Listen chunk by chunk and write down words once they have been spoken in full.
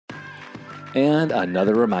And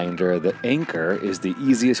another reminder that Anchor is the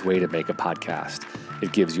easiest way to make a podcast.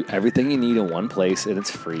 It gives you everything you need in one place and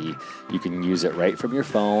it's free. You can use it right from your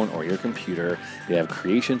phone or your computer. They have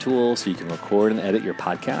creation tools so you can record and edit your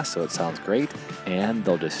podcast so it sounds great, and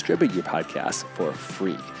they'll distribute your podcast for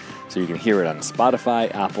free. So you can hear it on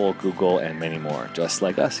Spotify, Apple, Google, and many more. Just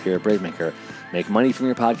like us here at Bravemaker. Make money from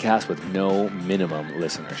your podcast with no minimum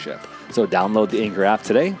listenership. So download the Anchor app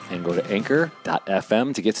today and go to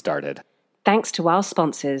anchor.fm to get started. Thanks to our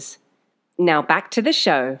sponsors. Now back to the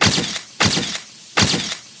show.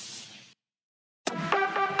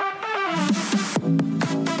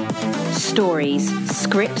 Stories,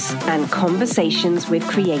 scripts, and conversations with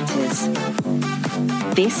creators.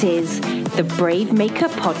 This is the Bravemaker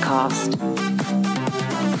Podcast.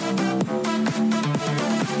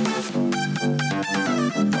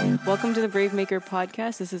 Welcome to the Bravemaker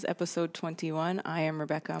Podcast. This is episode 21. I am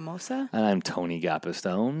Rebecca Amosa. And I'm Tony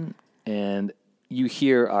Gapistone. And you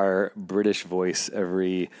hear our British voice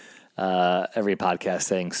every podcast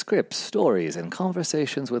saying scripts, stories, and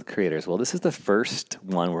conversations with creators. Well, this is the first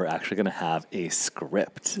one we're actually going to have a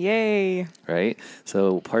script. Yay! Right?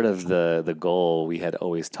 So part of the goal we had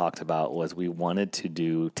always talked about was we wanted to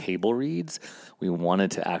do table reads. We wanted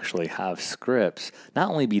to actually have scripts not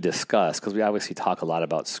only be discussed, because we obviously talk a lot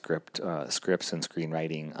about scripts and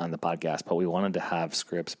screenwriting on the podcast, but we wanted to have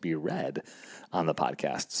scripts be read on the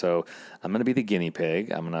podcast. So I'm going to be the guinea pig.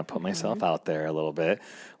 I'm going to put myself out there a little bit.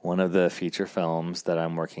 One of the feature films that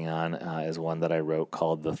I'm working on is one that I wrote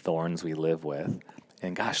called The Thorns We Live With.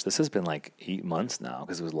 And gosh, this has been like 8 months now,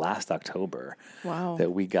 because it was last October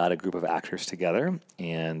that we got a group of actors together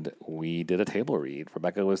and we did a table read.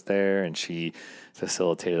 Rebecca was there and she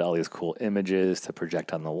facilitated all these cool images to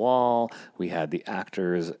project on the wall. We had the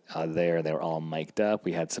actors there. They were all mic'd up.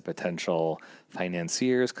 We had some potential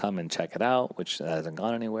financiers come and check it out, which hasn't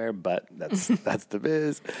gone anywhere, but that's the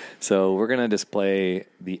biz. So we're going to display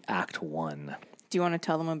the Act 1. Do you want to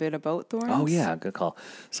tell them a bit about Thorns? Oh, yeah, good call.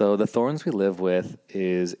 So The Thorns We Live With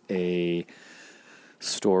is a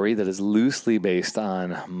story that is loosely based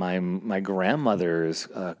on my grandmother's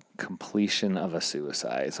completion of a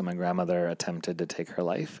suicide. So my grandmother attempted to take her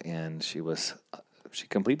life, and she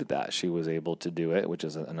completed that. She was able to do it, which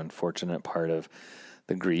is an unfortunate part of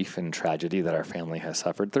the grief and tragedy that our family has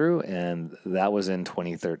suffered through, and that was in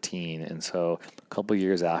 2013. And so a couple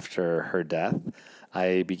years after her death,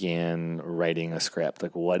 I began writing a script.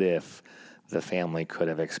 Like, what if the family could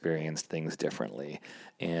have experienced things differently?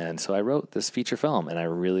 And so I wrote this feature film, and I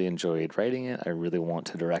really enjoyed writing it. I really want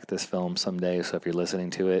to direct this film someday. So if you're listening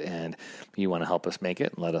to it and you want to help us make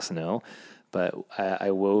it, let us know. But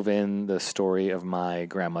I wove in the story of my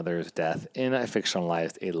grandmother's death, and I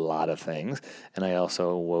fictionalized a lot of things. And I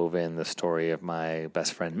also wove in the story of my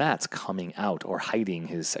best friend Matt's coming out or hiding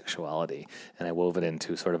his sexuality. And I wove it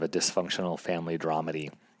into sort of a dysfunctional family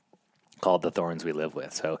dramedy called The Thorns We Live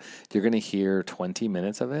With. So you're going to hear 20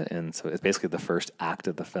 minutes of it, and so it's basically the first act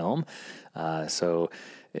of the film. It's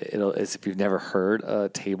if you've never heard a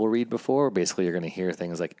table read before, basically you're going to hear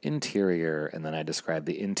things like interior, and then I describe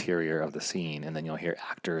the interior of the scene, and then you'll hear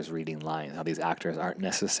actors reading lines. Now, these actors aren't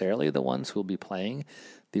necessarily the ones who will be playing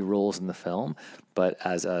the roles in the film, but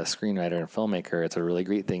as a screenwriter and filmmaker, it's a really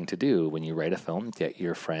great thing to do when you write a film. Get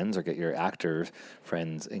your friends or get your actors,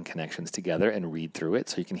 friends, and connections together and read through it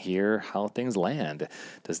so you can hear how things land.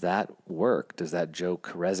 Does that work? Does that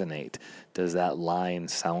joke resonate? Does that line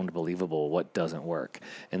sound believable? What doesn't work?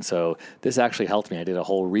 And so this actually helped me. I did a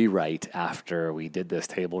whole rewrite after we did this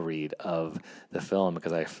table read of the film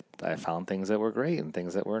because I found things that were great and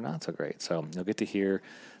things that were not so great. So you'll get to hear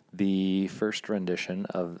the first rendition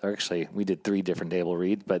actually, we did 3 different table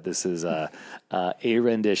reads, but this is a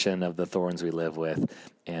rendition of The Thorns We Live With.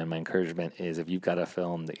 And my encouragement is if you've got a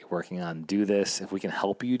film that you're working on, do this. If we can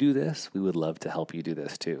help you do this, we would love to help you do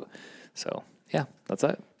this too. So, yeah, that's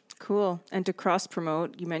it. Cool. And to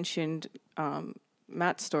cross-promote, you mentioned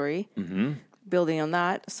Matt's story. Mm-hmm. Building on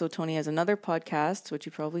that, so Tony has another podcast, which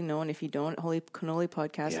you probably know, and if you don't, Holy Cannoli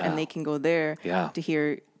Podcast, and they can go there to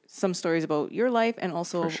hear some stories about your life and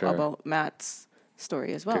also about Matt's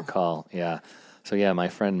story as well. Good call. Yeah. So my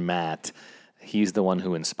friend Matt, he's the one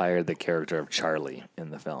who inspired the character of Charlie in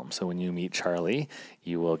the film. So when you meet Charlie,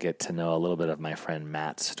 you will get to know a little bit of my friend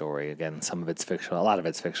Matt's story. Again, some of it's fictional, a lot of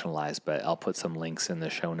it's fictionalized, but I'll put some links in the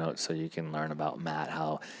show notes so you can learn about Matt,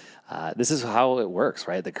 how this is how it works,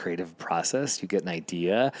 right? The creative process. You get an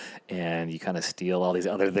idea and you kind of steal all these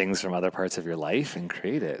other things from other parts of your life and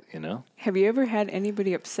create it, you know? Have you ever had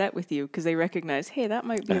anybody upset with you because they recognize, hey, that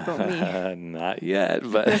might be about me? Not yet,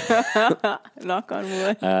 but knock on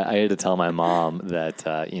wood. I had to tell my mom that,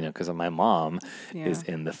 because my mom is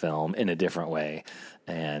in the film in a different way,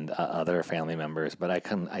 and other family members, but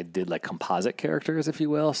I did like composite characters, if you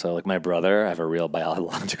will. So like my brother, I have a real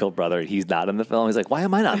biological brother. He's not in the film. He's like, why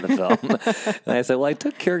am I not in the film? And I said, well, I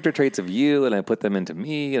took character traits of you and I put them into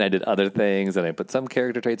me, and I did other things, and I put some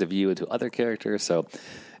character traits of you into other characters. So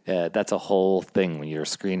that's a whole thing when you're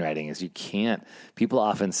screenwriting, is you can't, people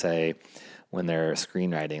often say when they're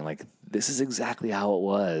screenwriting, like, this is exactly how it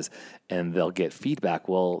was, and they'll get feedback.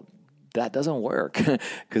 Well, that doesn't work,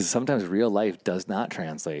 because sometimes real life does not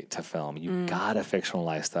translate to film. You've got to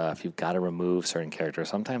fictionalize stuff. You've got to remove certain characters.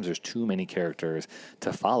 Sometimes there's too many characters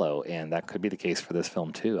to follow, and that could be the case for this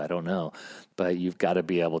film too. I don't know. But you've got to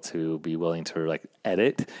be able to be willing to like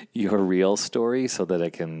edit your real story so that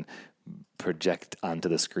it can project onto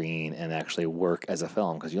the screen and actually work as a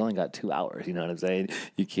film, because you only got 2 hours. You know what I'm saying?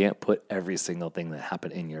 You can't put every single thing that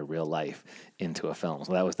happened in your real life into a film.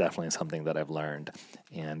 So that was definitely something that I've learned.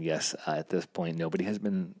 And yes, at this point, nobody has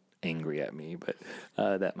been angry at me, but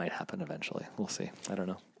that might happen eventually. We'll see. I don't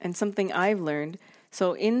know. And something I've learned,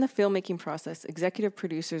 so in the filmmaking process, executive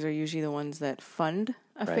producers are usually the ones that fund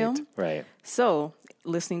a film. Right. So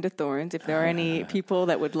listening to Thorns, if there are any people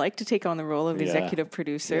that would like to take on the role of executive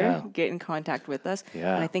producer, get in contact with us.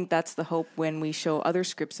 Yeah. And I think that's the hope when we show other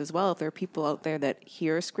scripts as well. If there are people out there that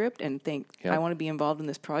hear a script and think, I want to be involved in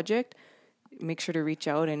this project, make sure to reach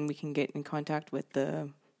out and we can get in contact with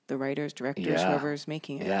the writers, directors, whoever's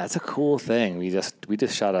making it. Yeah, it's a cool thing. We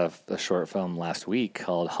just shot a short film last week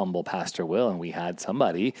called Humble Pastor Will, and we had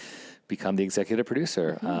somebody become the executive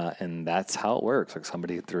producer. And that's how it works. Like,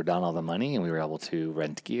 somebody threw down all the money and we were able to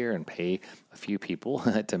rent gear and pay a few people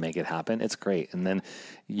to make it happen. It's great. And then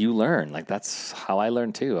you learn. Like, that's how I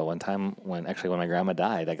learned too. One time when my grandma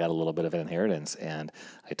died, I got a little bit of an inheritance, and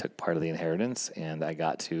I took part of the inheritance and I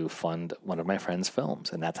got to fund one of my friend's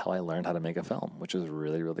films. And that's how I learned how to make a film, which is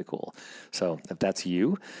really, really cool. So if that's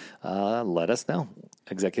you, let us know.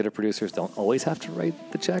 Executive producers don't always have to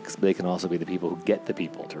write the checks, but they can also be the people who get the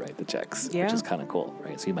people to write the checks, which is kind of cool,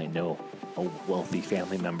 right? So you might know a wealthy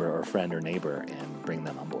family member or friend or neighbor and bring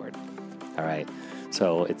them on board. All right.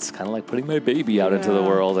 So it's kind of like putting my baby out into the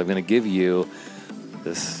world. I'm going to give you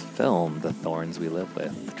this film, The Thorns We Live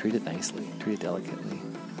With. Treat it nicely. Treat it delicately.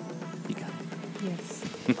 You got it.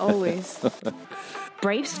 Yes, always.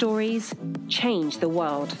 Brave stories change the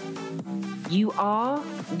world. You are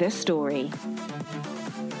the story.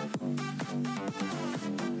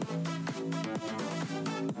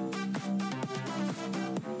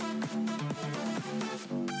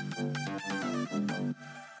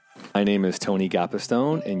 My name is Tony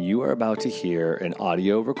Gapistone, and you are about to hear an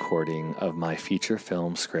audio recording of my feature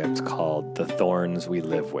film script called The Thorns We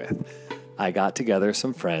Live With. I got together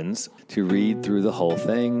some friends to read through the whole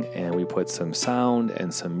thing, and we put some sound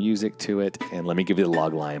and some music to it. And let me give you the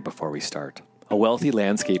log line before we start. A wealthy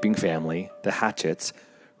landscaping family, the Hatchets,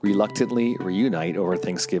 reluctantly reunite over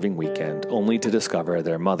Thanksgiving weekend, only to discover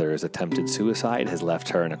their mother's attempted suicide has left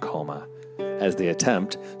her in a coma. As they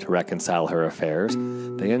attempt to reconcile her affairs,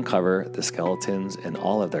 they uncover the skeletons in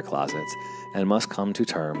all of their closets and must come to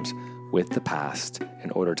terms with the past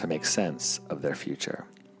in order to make sense of their future.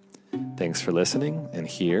 Thanks for listening, and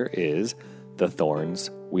here is The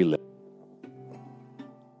Thorns We Live.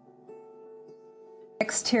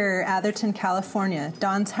 Exterior, Atherton, California.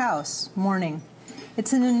 Don's house. Morning.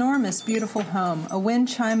 It's an enormous, beautiful home. A wind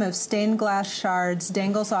chime of stained glass shards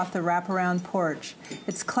dangles off the wraparound porch.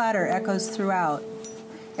 Its clatter echoes throughout.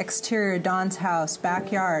 Exterior, Don's house.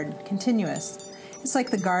 Backyard. Continuous. It's like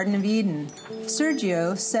the Garden of Eden.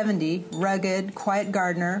 Sergio, 70, rugged, quiet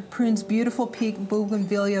gardener, prunes beautiful pink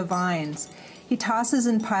bougainvillea vines. He tosses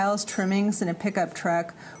and piles trimmings in a pickup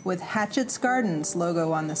truck with Hatchet's Gardens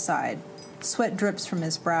logo on the side. Sweat drips from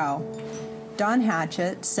his brow. Dawn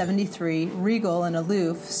Hatchett, 73, regal and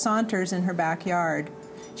aloof, saunters in her backyard.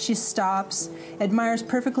 She stops, admires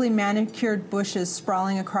perfectly manicured bushes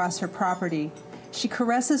sprawling across her property. She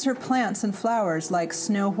caresses her plants and flowers like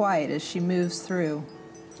Snow White as she moves through.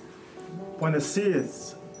 Buenos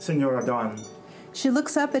dias, Senora Dawn. She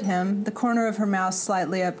looks up at him, the corner of her mouth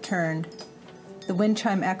slightly upturned. The wind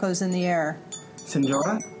chime echoes in the air.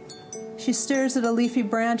 Senora? She stares at a leafy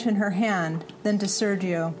branch in her hand, then to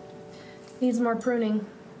Sergio. Needs more pruning.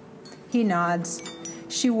 He nods.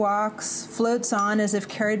 She walks, floats on as if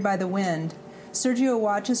carried by the wind. Sergio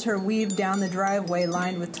watches her weave down the driveway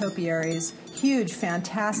lined with topiaries. huge,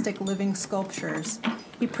 fantastic living sculptures.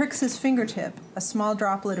 He pricks his fingertip. A small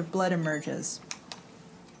droplet of blood emerges.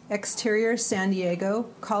 Exterior, San Diego,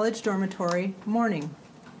 college dormitory, morning.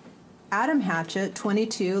 Adam Hatchett,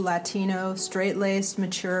 22, Latino, straight-laced,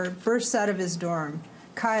 mature, bursts out of his dorm.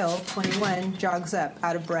 Kyle, 21, jogs up,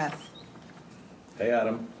 out of breath. Hey,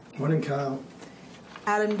 Adam. Morning, Kyle.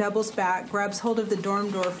 Adam doubles back, grabs hold of the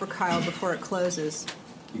dorm door for Kyle before it closes.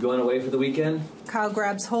 You going away for the weekend? Kyle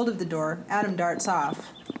grabs hold of the door. Adam darts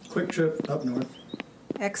off. Quick trip up north.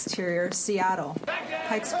 Exterior, Seattle.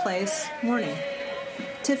 Pike's Place, morning.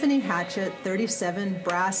 Tiffany Hatchett, 37,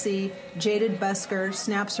 brassy, jaded busker,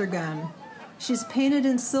 snaps her gun. She's painted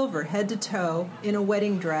in silver head to toe in a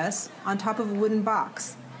wedding dress on top of a wooden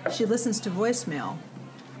box. She listens to voicemail.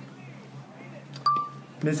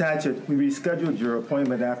 Miss Hatchett, we rescheduled your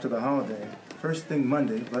appointment after the holiday. First thing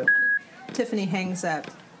Monday, but... Tiffany hangs up,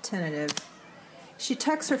 tentative. She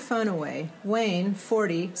tucks her phone away. Wayne,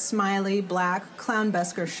 40, smiley, black, clown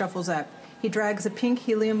busker shuffles up. He drags a pink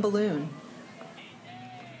helium balloon.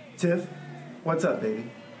 Tiff, what's up,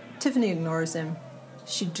 baby? Tiffany ignores him.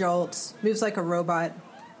 She jolts, moves like a robot.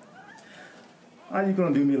 How you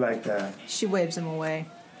gonna do me like that? She waves him away.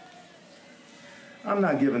 I'm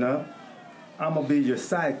not giving up. I'm gonna be your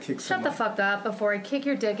sidekick. Shut the fuck up before I kick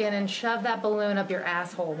your dick in and shove that balloon up your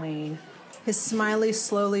asshole, Wayne. His smiley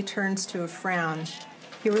slowly turns to a frown.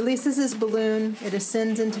 He releases his balloon. It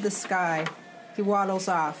ascends into the sky. He waddles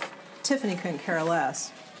off. Tiffany couldn't care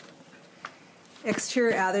less.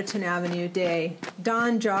 Exterior Atherton Avenue, day.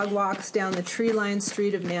 Dawn jog walks down the tree-lined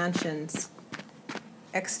street of mansions.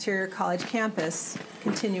 Exterior college campus,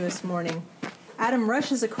 continuous morning. Adam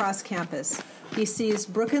rushes across campus. He sees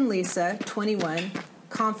Brooke and Lisa, 21,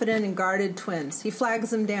 confident and guarded twins. He flags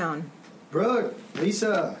them down. Brooke,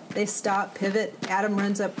 Lisa. They stop, pivot. Adam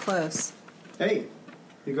runs up close. Hey,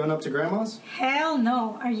 you going up to Grandma's? Hell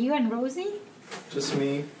no. Are you and Rosie? Just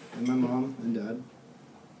me and my mom and Dad.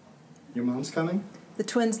 Your mom's coming? The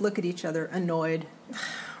twins look at each other, annoyed.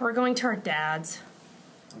 We're going to our dad's.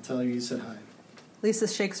 I'll tell her you said hi. Lisa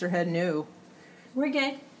shakes her head no. We're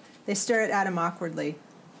good. They stare at Adam awkwardly.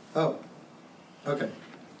 Oh, okay.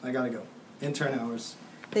 I gotta go. Intern hours.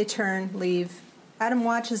 They turn, leave. Adam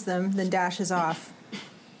watches them, then dashes off.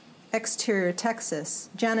 Exterior, Texas.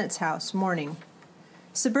 Janet's house, morning.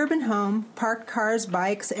 Suburban home, parked cars,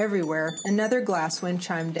 bikes everywhere. Another glass wind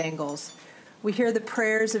chime dangles. We hear the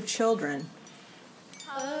prayers of children.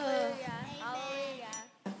 Hallelujah.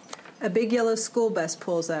 Hallelujah. A big yellow school bus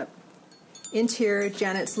pulls up. Interior,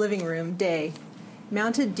 Janet's living room, day.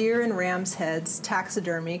 Mounted deer and ram's heads,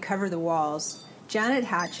 taxidermy, cover the walls. Janet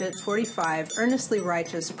Hatchett, 45, earnestly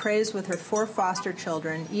righteous, prays with her 4 foster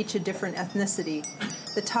children, each a different ethnicity.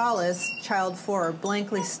 The tallest, child 4,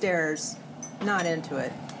 blankly stares, not into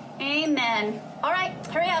it. Amen. All right,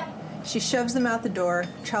 hurry up. She shoves them out the door.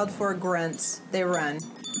 Child 4 grunts. They run.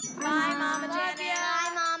 Bye, Mama Janet.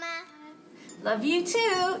 Bye, Mama. Love you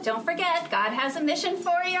too. Don't forget, God has a mission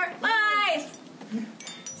for your life.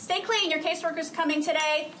 Stay clean. Your caseworker's coming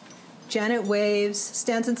today. Janet waves,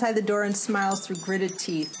 stands inside the door and smiles through gritted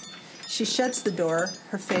teeth. She shuts the door.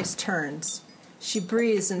 Her face turns. She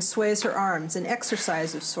breathes and sways her arms, an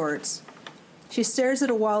exercise of sorts. She stares at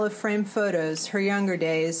a wall of framed photos, her younger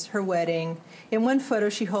days, her wedding. In one photo,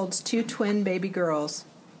 she holds 2 twin baby girls.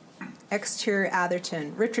 Exterior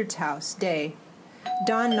Atherton, Richard's house, day.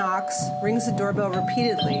 Dawn knocks, rings the doorbell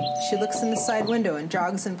repeatedly. She looks in the side window and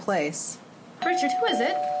jogs in place. Richard, who is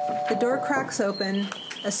it? The door cracks open.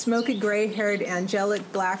 A smoky gray-haired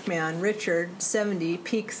angelic black man, Richard, 70,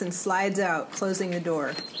 peeks and slides out, closing the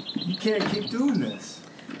door. You can't keep doing this.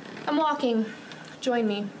 I'm walking. Join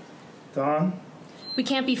me. Dawn? We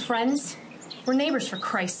can't be friends. We're neighbors, for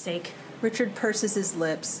Christ's sake. Richard purses his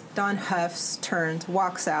lips. Dawn huffs, turns,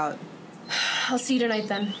 walks out. I'll see you tonight,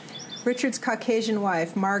 then. Richard's Caucasian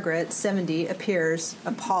wife, Margaret, 70, appears,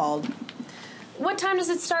 appalled. What time does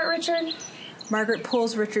it start, Richard? Margaret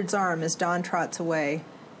pulls Richard's arm as Dawn trots away.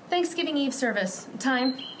 Thanksgiving Eve service.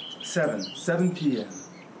 Time? 7 p.m.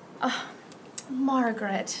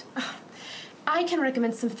 Margaret. I can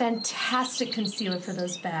recommend some fantastic concealer for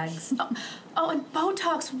those bags. Oh, and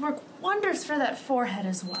Botox will work wonders for that forehead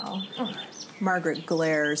as well. Margaret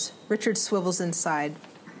glares. Richard swivels inside.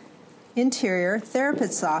 Interior,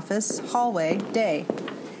 therapist's office, hallway, day.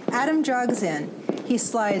 Adam jogs in. He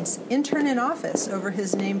slides intern in office over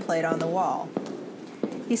his nameplate on the wall.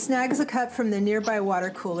 He snags a cup from the nearby water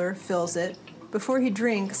cooler, fills it. Before he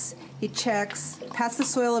drinks, he checks, pats the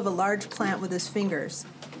soil of a large plant with his fingers.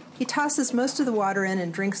 He tosses most of the water in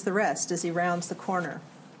and drinks the rest as he rounds the corner.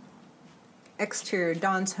 Exterior,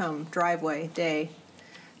 Dawn's home, driveway, day.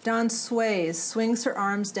 Dawn sways, swings her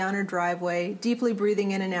arms down her driveway, deeply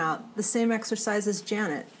breathing in and out, the same exercise as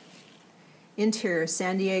Janet. Interior,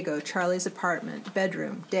 San Diego, Charlie's apartment,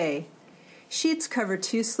 bedroom, day. Sheets cover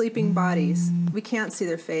 2 sleeping bodies. We can't see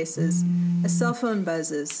their faces. A cell phone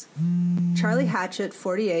buzzes. Charlie Hatchett,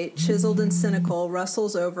 48, chiseled and cynical,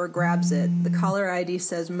 rustles over, grabs it. The caller ID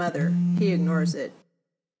says mother. He ignores it.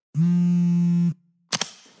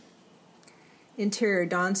 Interior,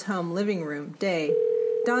 Dawn's home, living room, day.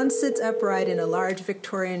 Dawn sits upright in a large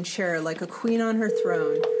Victorian chair like a queen on her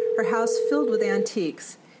throne, her house filled with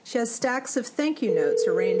antiques. She has stacks of thank you notes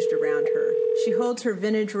arranged around her. She holds her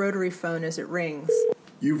vintage rotary phone as it rings.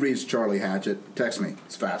 You've reached Charlie Hatchett. Text me.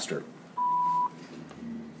 It's faster.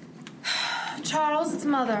 Charles, it's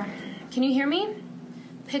Mother. Can you hear me?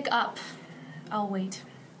 Pick up. I'll wait.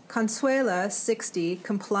 Consuela, 60,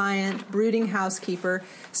 compliant, brooding housekeeper,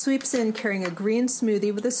 sweeps in carrying a green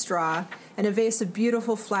smoothie with a straw and a vase of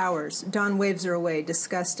beautiful flowers. Dawn waves her away,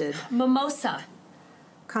 disgusted. Mimosa.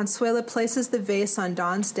 Consuela places the vase on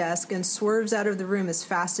Dawn's desk and swerves out of the room as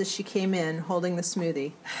fast as she came in, holding the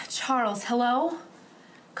smoothie. Charles, hello?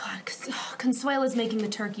 God, Consuela's making the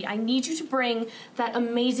turkey. I need you to bring that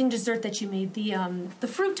amazing dessert that you made, the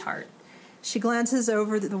fruit tart. She glances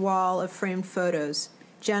over the wall of framed photos.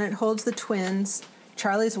 Janet holds the twins,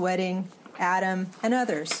 Charlie's wedding, Adam, and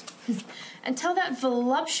others. And tell that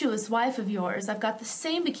voluptuous wife of yours I've got the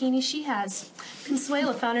same bikini she has.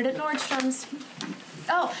 Consuela found it at Nordstrom's.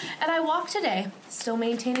 Oh, and I walked today, still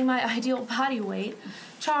maintaining my ideal body weight.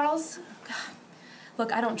 Charles,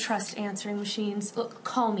 look, I don't trust answering machines. Look,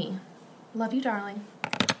 call me. Love you, darling.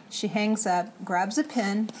 She hangs up, grabs a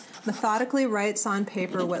pen, methodically writes on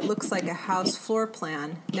paper what looks like a house floor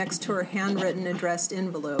plan next to her handwritten addressed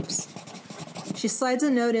envelopes. She slides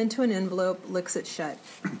a note into an envelope, licks it shut.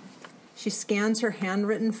 She scans her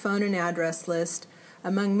handwritten phone and address list.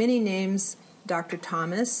 Among many names, Dr.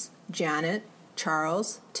 Thomas, Janet,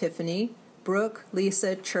 Charles, Tiffany, Brooke,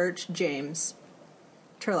 Lisa, Church, James.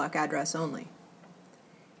 Turlock address only.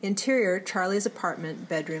 Interior, Charlie's apartment,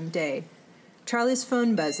 bedroom, day. Charlie's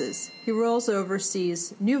phone buzzes. He rolls over,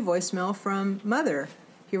 sees new voicemail from Mother.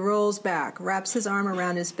 He rolls back, wraps his arm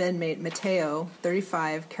around his bedmate, Mateo,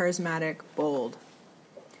 35, charismatic, bold.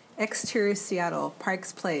 Exterior, Seattle,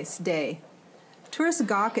 Pike's Place, day. Tourists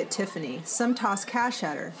gawk at Tiffany. Some toss cash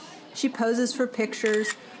at her. She poses for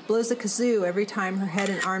pictures, blows a kazoo every time her head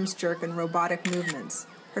and arms jerk in robotic movements.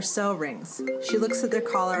 Her cell rings. She looks at their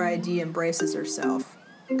caller ID and braces herself.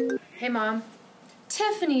 Hey, Mom.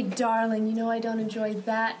 Tiffany, darling, you know I don't enjoy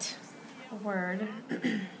that word.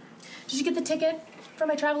 Did you get the ticket for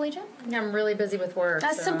my travel agent? I'm really busy with work.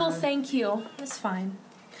 A simple thank you. That's fine.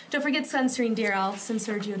 Don't forget sunscreen, dear. I'll send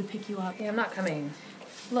Sergio to pick you up. Yeah, I'm not coming.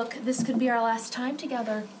 Look, this could be our last time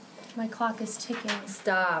together. My clock is ticking.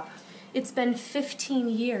 Stop. It's been 15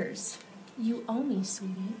 years. You owe me,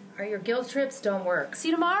 sweetie. Your guilt trips don't work. See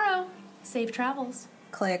you tomorrow. Safe travels.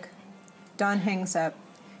 Click. Dawn hangs up.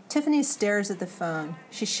 Tiffany stares at the phone.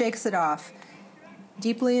 She shakes it off,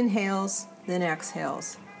 deeply inhales, then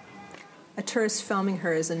exhales. A tourist filming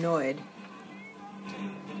her is annoyed.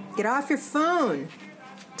 Get off your phone!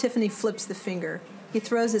 Tiffany flips the finger. He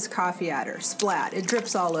throws his coffee at her. Splat. It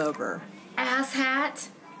drips all over. Asshat.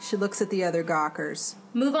 She looks at the other gawkers.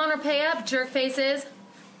 Move on or pay up, jerk faces.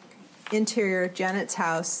 Interior, Janet's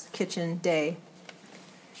house, kitchen, day.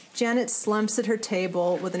 Janet slumps at her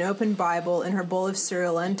table with an open Bible and her bowl of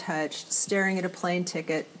cereal untouched, staring at a plane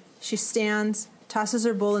ticket. She stands, tosses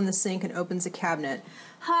her bowl in the sink, and opens a cabinet.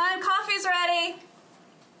 Hi, coffee's ready.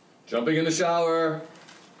 Jumping in the shower.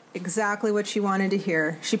 Exactly what she wanted to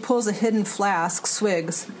hear. She pulls a hidden flask,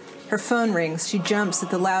 swigs. Her phone rings. She jumps at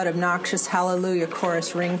the loud, obnoxious Hallelujah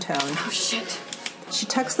chorus ringtone. Oh, shit. She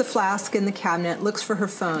tucks the flask in the cabinet, looks for her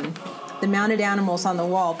phone. The mounted animals on the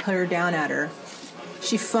wall peer down at her.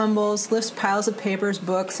 She fumbles, lifts piles of papers,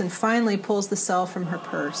 books, and finally pulls the cell from her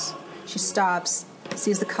purse. She stops,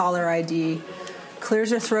 sees the caller ID, clears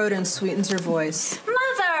her throat and sweetens her voice.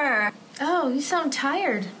 Mother! Oh, you sound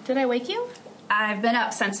tired. Did I wake you? I've been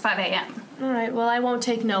up since 5 a.m. All right, well, I won't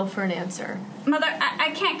take no for an answer. Mother, I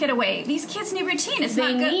can't get away. These kids need routine. It's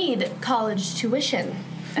They not good. need college tuition,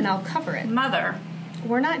 and I'll cover it. Mother.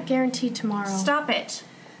 We're not guaranteed tomorrow. Stop it.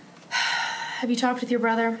 Have you talked with your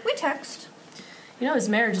brother? We text. You know his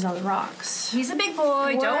marriage is on the rocks. He's a big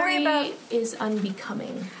boy. Don't worry about... is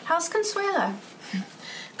unbecoming. How's Consuela?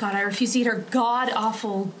 God, I refuse to eat her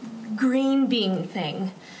god-awful green bean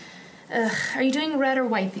thing. Are you doing red or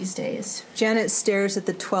white these days? Janet stares at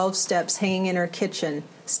the 12 steps hanging in her kitchen.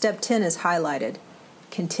 Step 10 is highlighted.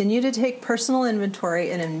 Continue to take personal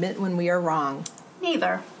inventory and admit when we are wrong.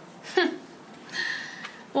 Neither.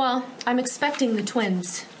 Well, I'm expecting the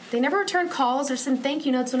twins. They never return calls or send thank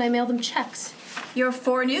you notes when I mail them checks. Your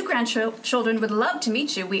 4 new grandchildren would love to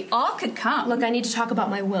meet you. We all could come. Look, I need to talk about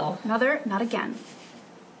my will. Mother, not again.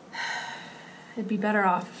 It'd be better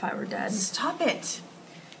off if I were dead. Stop it.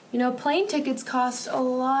 You know, plane tickets cost a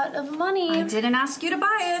lot of money. I didn't ask you to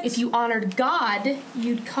buy it. If you honored God,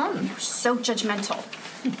 you'd come. You're so judgmental.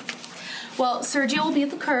 Well, Sergio will be at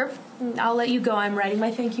the curb. I'll let you go. I'm writing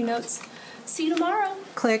my thank you notes. See you tomorrow.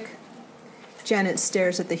 Click. Janet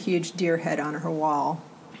stares at the huge deer head on her wall.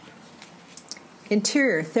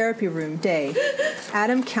 Interior therapy room day.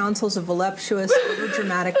 Adam counsels a voluptuous,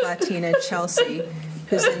 overdramatic Latina, Chelsea,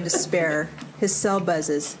 who's in despair. His cell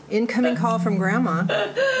buzzes. Incoming call from Grandma.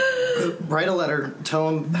 Write a letter. Tell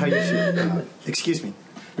him how you feel. Excuse me,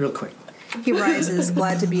 real quick. He rises,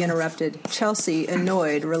 glad to be interrupted. Chelsea,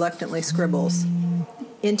 annoyed, reluctantly scribbles.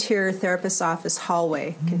 Interior therapist's office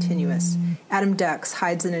hallway, continuous. Adam ducks,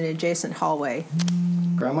 hides in an adjacent hallway.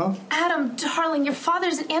 Grandma? Adam, darling, your father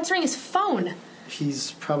isn't answering his phone.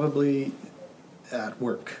 He's probably at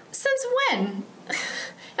work. Since when?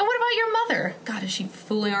 And what about your mother? God, is she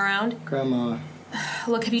fooling around? Grandma.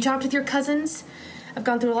 Look, have you talked with your cousins? I've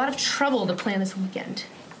gone through a lot of trouble to plan this weekend.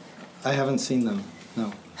 I haven't seen them,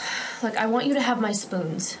 no. Look, I want you to have my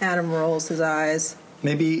spoons. Adam rolls his eyes.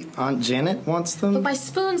 Maybe Aunt Janet wants them? Look, my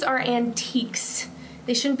spoons are antiques.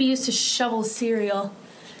 They shouldn't be used to shovel cereal.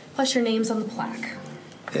 Plus, your name's on the plaque.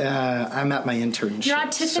 Yeah, I'm at my internship. Your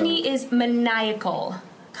Aunt Tiffany is maniacal.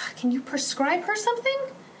 God, can you prescribe her something?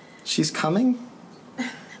 She's coming?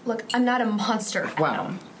 Look, I'm not a monster.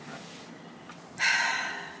 Wow.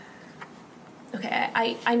 Okay,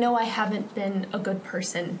 I know I haven't been a good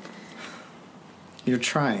person. You're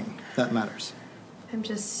trying. That matters.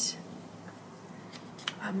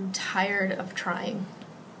 I'm tired of trying.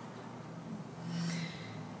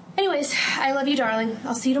 Anyways, I love you, darling.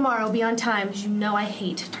 I'll see you tomorrow. Be on time, because you know I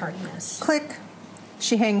hate tardiness. Click.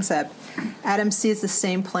 She hangs up. Adam sees the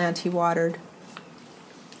same plant he watered.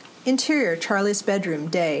 Interior, Charlie's bedroom,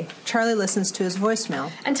 day. Charlie listens to his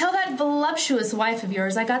voicemail. And tell that voluptuous wife of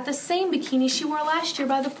yours I got the same bikini she wore last year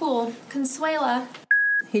by the pool. Consuela.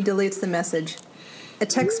 He deletes the message. A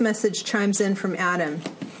text message chimes in from Adam.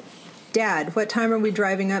 Dad, what time are we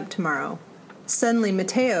driving up tomorrow? Suddenly,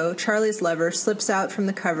 Mateo, Charlie's lover, slips out from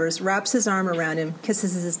the covers, wraps his arm around him,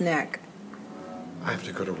 kisses his neck. I have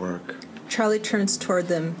to go to work. Charlie turns toward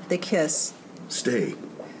them. They kiss. Stay.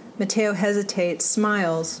 Mateo hesitates,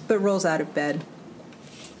 smiles, but rolls out of bed.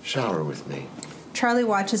 Shower with me. Charlie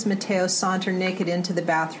watches Mateo saunter naked into the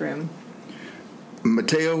bathroom.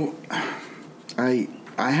 Mateo, I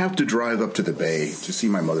have to drive up to the bay to see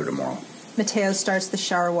my mother tomorrow. Mateo starts the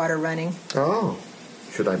shower water running. Oh,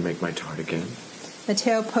 should I make my tart again?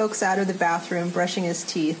 Mateo pokes out of the bathroom, brushing his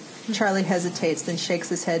teeth. Charlie hesitates, then shakes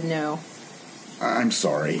his head no. I'm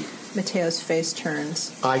sorry. Mateo's face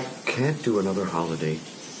turns. I can't do another holiday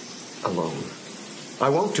alone. I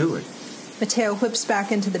won't do it. Mateo whips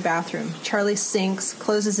back into the bathroom. Charlie sinks,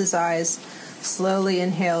 closes his eyes, slowly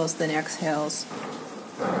inhales, then exhales.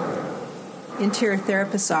 Interior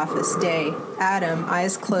therapist's office, day. Adam,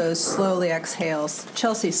 eyes closed, slowly exhales.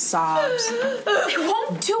 Chelsea sobs. I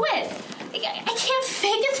won't do it. I can't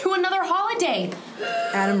fake it through another holiday.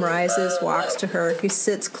 Adam rises, walks to her. He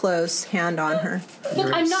sits close, hand on her.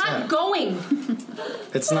 Look, I'm not going.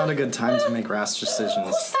 It's not a good time to make rash decisions.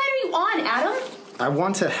 Whose side are you on, Adam? I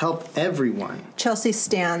want to help everyone. Chelsea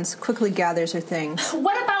stands, quickly gathers her things.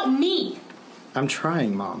 What about me? I'm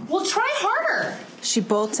trying, Mom. Well, try harder. She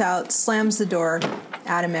bolts out, slams the door.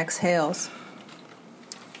 Adam exhales.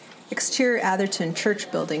 Exterior Atherton Church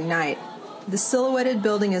Building, night. The silhouetted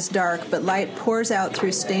building is dark, but light pours out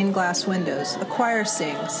through stained glass windows. A choir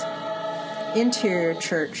sings. Interior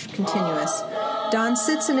church, continuous. Dawn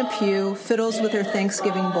sits in a pew, fiddles with her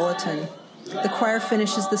Thanksgiving bulletin. The choir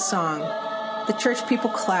finishes the song. The church people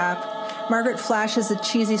clap. Margaret flashes a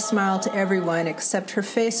cheesy smile to everyone, except her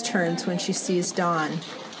face turns when she sees Dawn.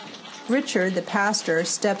 Richard, the pastor,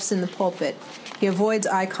 steps in the pulpit. He avoids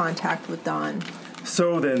eye contact with Dawn.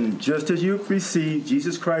 So then, just as you've received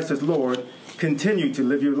Jesus Christ as Lord, continue to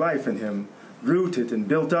live your life in him, rooted and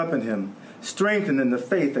built up in him, strengthened in the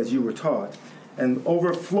faith as you were taught, and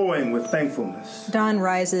overflowing with thankfulness. Dawn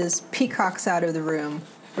rises, peacocks out of the room.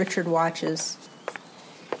 Richard watches.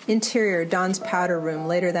 Interior, Dawn's powder room,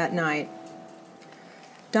 later that night.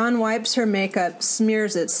 Dawn wipes her makeup,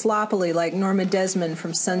 smears it sloppily like Norma Desmond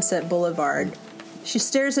from Sunset Boulevard. She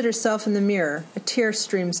stares at herself in the mirror. A tear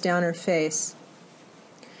streams down her face.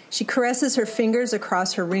 She caresses her fingers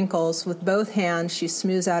across her wrinkles. With both hands, she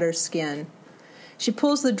smooths out her skin. She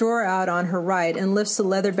pulls the drawer out on her right and lifts a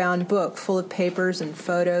leather-bound book full of papers and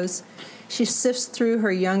photos. She sifts through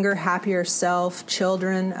her younger, happier self,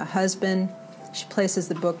 children, a husband. She places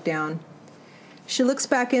the book down. She looks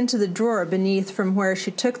back into the drawer beneath from where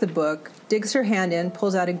she took the book, digs her hand in,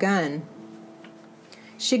 pulls out a gun.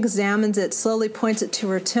 She examines it, slowly points it to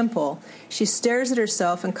her temple. She stares at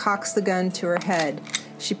herself and cocks the gun to her head.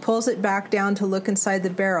 She pulls it back down to look inside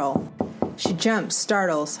the barrel. She jumps,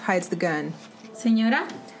 startles, hides the gun.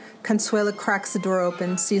 Señora? Consuela cracks the door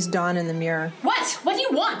open, sees Dawn in the mirror. What? What do you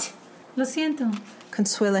want? Lo siento.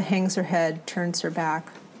 Consuela hangs her head, turns her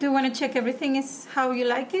back. Do you want to check everything is how you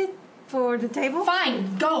like it for the table?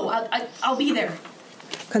 Fine, go. I'll be there.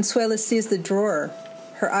 Consuela sees the drawer.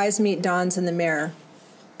 Her eyes meet Dawn's in the mirror.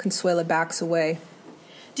 Consuela backs away.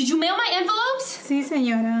 Did you mail my envelopes? Sí,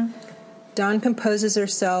 señora. Dawn composes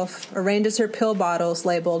herself, arranges her pill bottles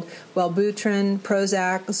labeled Wellbutrin,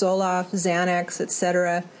 Prozac, Zoloft, Xanax,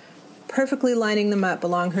 etc., perfectly lining them up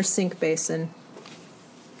along her sink basin.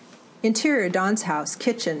 Interior, Dawn's house,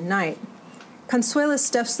 kitchen, night. Consuela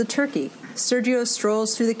stuffs the turkey. Sergio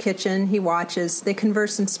strolls through the kitchen. He watches. They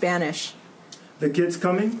converse in Spanish. The kid's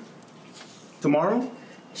coming? Tomorrow?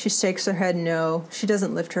 She shakes her head no. She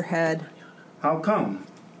doesn't lift her head. How come?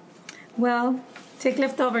 Well, take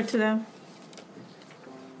leftover to them.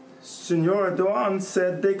 Senora Dawn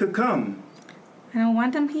said they could come. I don't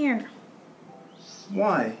want them here.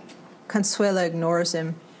 Why? Consuela ignores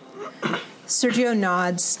him. Sergio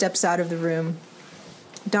nods, steps out of the room.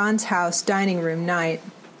 Dawn's house, dining room, night.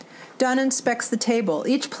 Dawn inspects the table.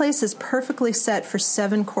 Each place is perfectly set for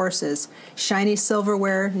 7 courses. Shiny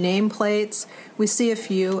silverware, nameplates. We see a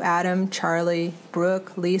few: Adam, Charlie,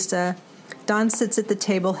 Brooke, Lisa. Dawn sits at the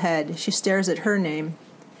table head. She stares at her name.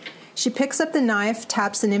 She picks up the knife,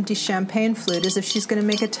 taps an empty champagne flute as if she's going to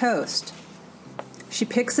make a toast. She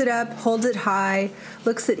picks it up, holds it high,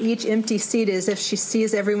 looks at each empty seat as if she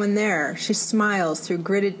sees everyone there. She smiles through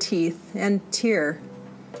gritted teeth and tear.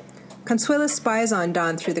 Consuela spies on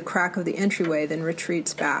Dawn through the crack of the entryway, then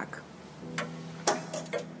retreats back.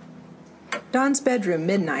 Dawn's bedroom,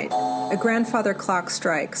 midnight. A grandfather clock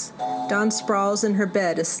strikes. Dawn sprawls in her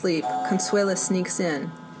bed, asleep. Consuela sneaks in.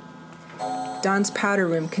 Dawn's powder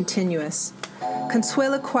room, continuous.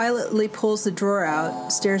 Consuela quietly pulls the drawer out,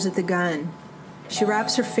 stares at the gun. She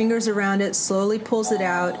wraps her fingers around it, slowly pulls it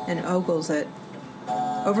out, and ogles it.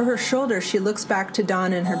 Over her shoulder, she looks back to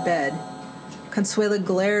Dawn in her bed. Consuela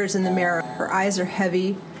glares in the mirror. Her eyes are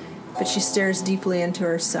heavy, but she stares deeply into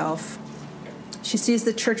herself. She sees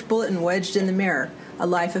the church bulletin wedged in the mirror, A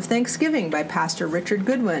Life of Thanksgiving by Pastor Richard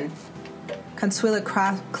Goodwin. Consuela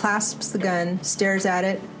clasps the gun, stares at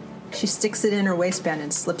it. She sticks it in her waistband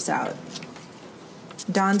and slips out.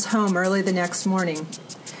 Dawn's home early the next morning.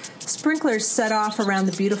 Sprinklers set off around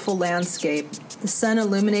the beautiful landscape. The sun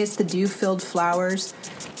illuminates the dew-filled flowers.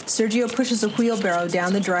 Sergio pushes a wheelbarrow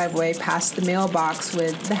down the driveway past the mailbox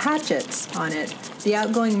with the Hatchets on it. The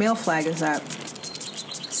outgoing mail flag is up.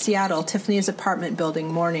 Seattle, Tiffany's apartment building,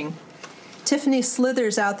 morning. Tiffany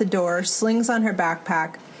slithers out the door, slings on her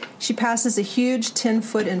backpack. She passes a huge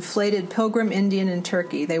 10-foot inflated pilgrim Indian and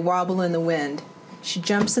turkey. They wobble in the wind. She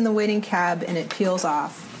jumps in the waiting cab and it peels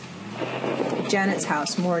off. Janet's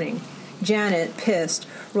house, morning. Janet, pissed,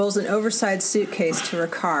 rolls an oversized suitcase to her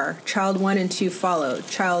car. Child 1 and 2 follow.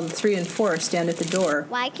 Child 3 and 4 stand at the door.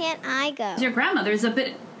 Why can't I go? Your grandmother's a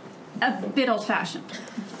bit old-fashioned.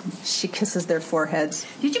 She kisses their foreheads.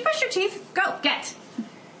 Did you brush your teeth? Go, get.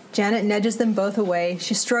 Janet nudges them both away.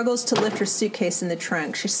 She struggles to lift her suitcase in the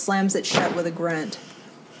trunk. She slams it shut with a grunt.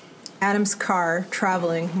 Adam's car,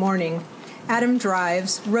 traveling, morning. Adam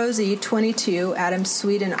drives. Rosie, 22, Adam's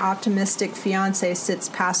sweet and optimistic fiancée, sits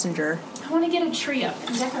passenger. I want to get a tree up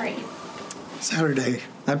and decorate. Saturday,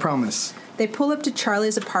 I promise. They pull up to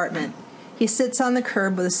Charlie's apartment. He sits on the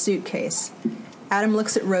curb with a suitcase. Adam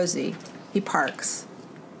looks at Rosie. He parks.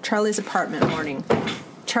 Charlie's apartment, morning.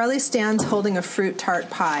 Charlie stands holding a fruit tart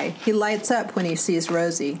pie. He lights up when he sees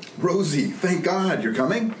Rosie. Rosie, thank God, you're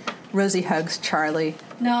coming? Rosie hugs Charlie.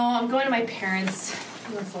 No, I'm going to my parents'.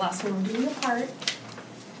 That's the last one we're doing apart.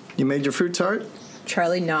 You made your fruit tart?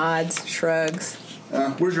 Charlie nods, shrugs.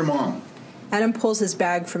 Where's your mom? Adam pulls his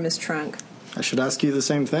bag from his trunk. I should ask you the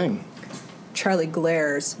same thing. Charlie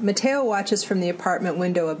glares. Mateo watches from the apartment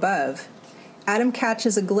window above. Adam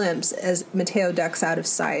catches a glimpse as Mateo ducks out of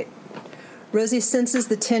sight. Rosie senses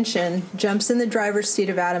the tension, jumps in the driver's seat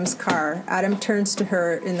of Adam's car. Adam turns to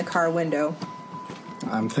her in the car window.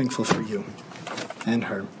 I'm thankful for you. And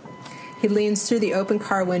her. He leans through the open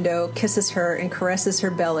car window, kisses her, and caresses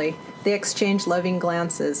her belly. They exchange loving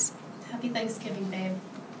glances. Happy Thanksgiving, babe.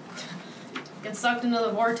 Get sucked into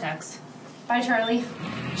the vortex. Bye, Charlie.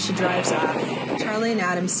 She drives off. Charlie and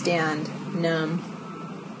Adam stand, numb.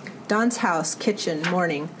 Don's house, kitchen,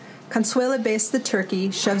 morning. Consuela bastes the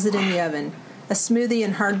turkey, shoves it in the oven. A smoothie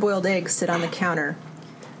and hard-boiled eggs sit on the counter.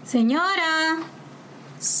 Señora!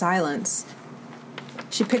 Silence.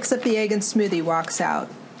 She picks up the egg and smoothie, walks out.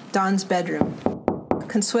 Don's bedroom.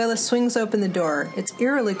 Consuela swings open the door. It's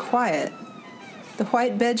eerily quiet. The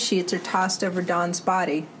white bed sheets are tossed over Don's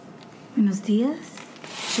body. Buenos dias.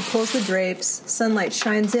 She pulls the drapes. Sunlight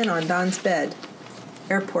shines in on Don's bed.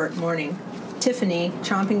 Airport, morning. Tiffany,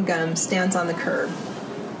 chomping gum, stands on the curb.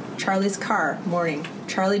 Charlie's car, morning.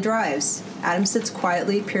 Charlie drives. Adam sits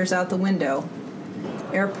quietly, peers out the window.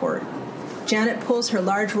 Airport. Janet pulls her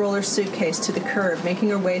large roller suitcase to the curb, making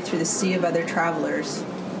her way through the sea of other travelers.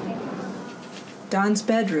 Don's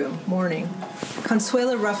bedroom, morning.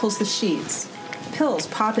 Consuela ruffles the sheets. Pills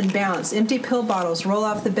pop and bounce. Empty pill bottles roll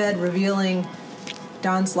off the bed, revealing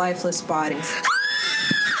Don's lifeless body.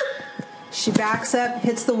 She backs up,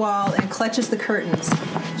 hits the wall, and clutches the curtains.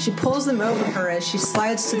 She pulls them over her as she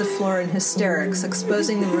slides to the floor in hysterics,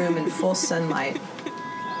 exposing the room in full sunlight.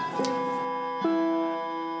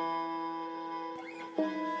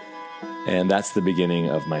 And that's the beginning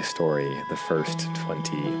of my story, the first 20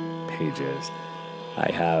 pages.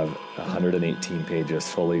 I have 118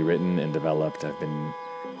 pages fully written and developed. I've been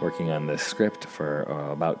working on this script for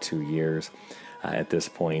about 2 years. At this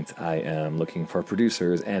point, I am looking for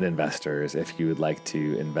producers and investors. If you would like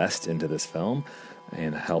to invest into this film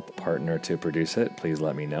and help partner to produce it, please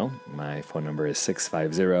let me know. My phone number is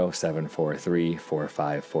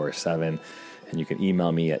 650-743-4547, and you can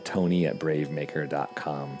email me at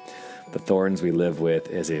tony@bravemaker.com. The Thorns We Live With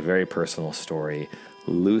is a very personal story,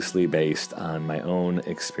 loosely based on my own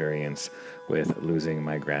experience with losing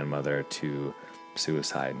my grandmother to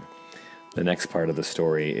suicide. The next part of the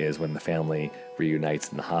story is when the family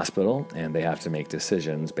reunites in the hospital, and they have to make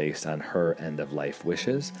decisions based on her end-of-life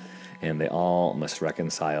wishes, and they all must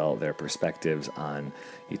reconcile their perspectives on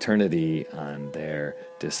eternity, on their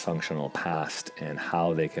dysfunctional past, and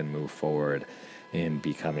how they can move forward in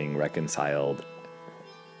becoming reconciled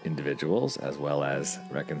individuals as well as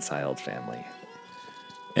reconciled family.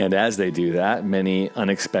 And as they do that, many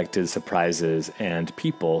unexpected surprises and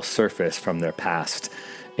people surface from their past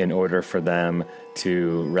in order for them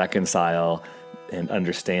to reconcile and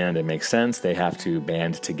understand and make sense. They have to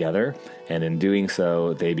band together, and in doing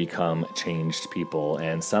so, they become changed people,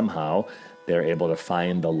 and somehow they're able to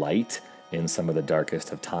find the light in some of the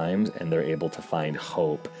darkest of times, and they're able to find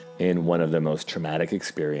hope in one of the most traumatic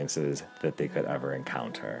experiences that they could ever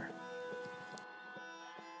encounter.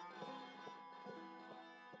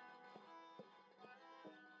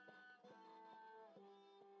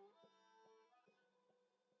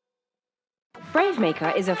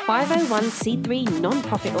 Bravemaker is a 501c3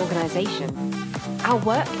 non-profit organization. Our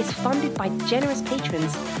work is funded by generous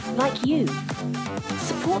patrons like you.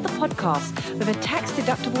 Support the podcast with a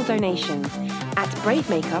tax-deductible donation at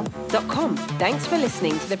bravemaker.com. Thanks for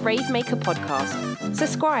listening to the Bravemaker podcast.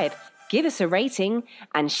 Subscribe, give us a rating,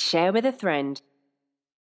 and share with a friend.